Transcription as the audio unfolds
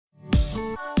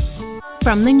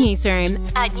From the newsroom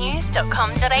at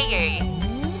news.com.au.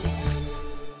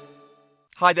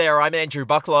 Hi there, I'm Andrew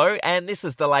Bucklow, and this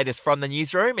is the latest from the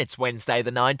newsroom. It's Wednesday,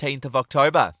 the 19th of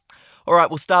October. All right,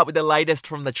 we'll start with the latest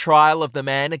from the trial of the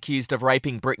man accused of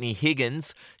raping Brittany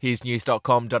Higgins. Here's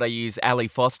news.com.au's Ali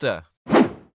Foster.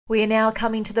 We are now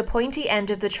coming to the pointy end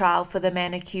of the trial for the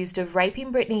man accused of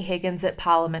raping Brittany Higgins at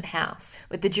Parliament House,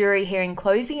 with the jury hearing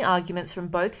closing arguments from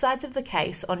both sides of the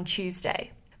case on Tuesday.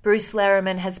 Bruce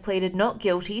Lehrmann has pleaded not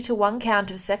guilty to one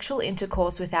count of sexual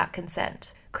intercourse without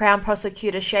consent. Crown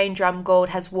Prosecutor Shane Drumgold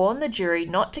has warned the jury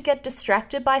not to get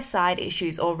distracted by side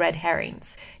issues or red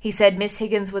herrings. He said Miss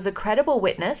Higgins was a credible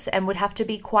witness and would have to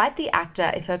be quite the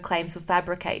actor if her claims were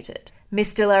fabricated.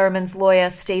 Mr. Lehrmann's lawyer,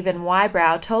 Stephen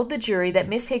Whybrow, told the jury that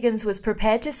Miss Higgins was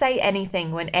prepared to say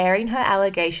anything when airing her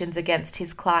allegations against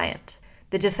his client.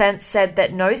 The defence said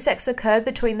that no sex occurred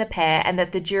between the pair and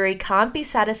that the jury can't be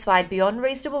satisfied beyond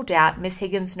reasonable doubt Miss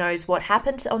Higgins knows what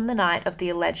happened on the night of the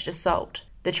alleged assault.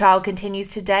 The trial continues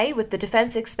today, with the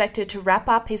defence expected to wrap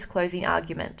up his closing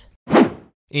argument.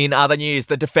 In other news,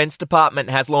 the Defence Department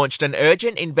has launched an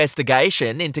urgent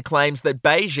investigation into claims that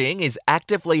Beijing is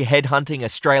actively headhunting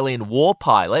Australian war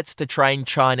pilots to train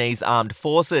Chinese armed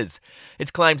forces.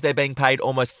 It's claimed they're being paid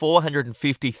almost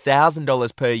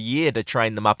 $450,000 per year to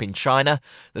train them up in China.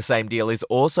 The same deal is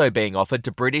also being offered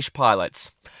to British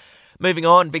pilots. Moving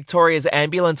on, Victoria's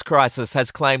ambulance crisis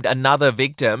has claimed another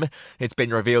victim. It's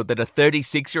been revealed that a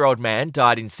 36-year-old man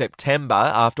died in September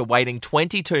after waiting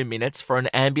 22 minutes for an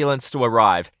ambulance to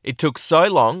arrive. It took so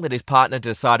long that his partner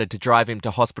decided to drive him to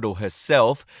hospital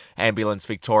herself. Ambulance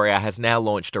Victoria has now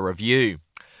launched a review.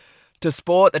 To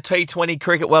sport, the T20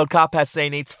 Cricket World Cup has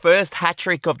seen its first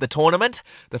hat-trick of the tournament.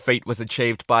 The feat was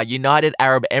achieved by United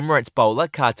Arab Emirates bowler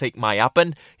Kartik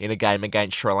Mayappan in a game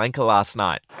against Sri Lanka last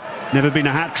night. Never been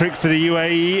a hat-trick for the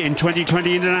UAE in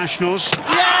 2020 internationals. Yeah!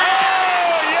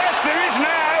 Oh, yes, there is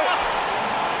now.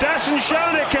 Dasan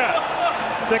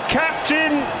Shanaka, the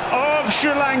captain of Sri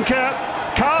Lanka,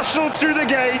 castled through the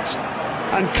gate,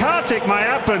 and Kartik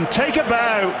Mayappan take a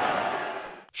bow.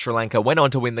 Sri Lanka went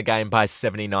on to win the game by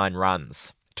 79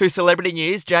 runs. To celebrity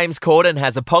news, James Corden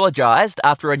has apologised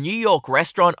after a New York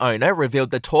restaurant owner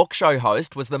revealed the talk show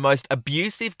host was the most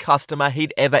abusive customer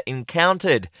he'd ever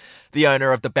encountered. The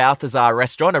owner of the Balthazar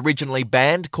restaurant originally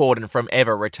banned Corden from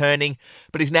ever returning,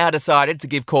 but he's now decided to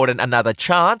give Corden another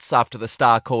chance after the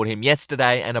star called him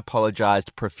yesterday and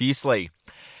apologised profusely.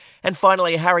 And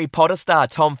finally, Harry Potter star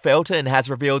Tom Felton has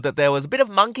revealed that there was a bit of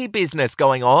monkey business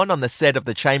going on the set of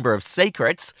the Chamber of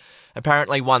Secrets.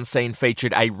 Apparently, one scene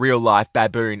featured a real-life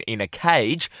baboon in a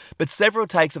cage, but several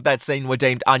takes of that scene were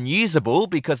deemed unusable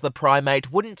because the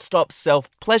primate wouldn't stop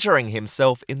self-pleasuring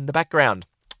himself in the background.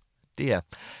 Dear.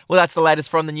 Well, that's the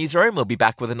latest from the newsroom. We'll be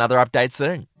back with another update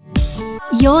soon.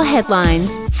 Your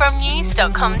headlines from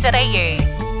news.com.au.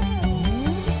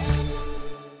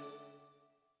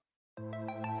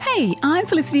 Hey, I'm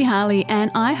Felicity Harley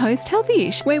and I host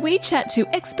Healthyish, where we chat to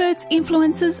experts,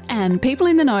 influencers and people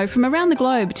in the know from around the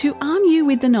globe to arm you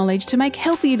with the knowledge to make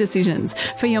healthier decisions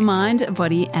for your mind,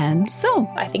 body and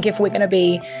soul. I think if we're going to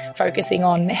be focusing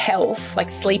on health, like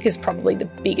sleep is probably the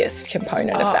biggest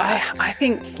component of that. I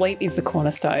think sleep is the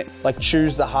cornerstone. Like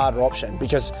choose the harder option,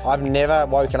 because I've never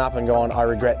woken up and gone, I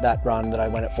regret that run that I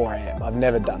went at 4 a.m. I've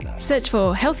never done that. Search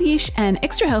for Healthyish and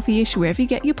Extra Healthyish wherever you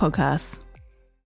get your podcasts.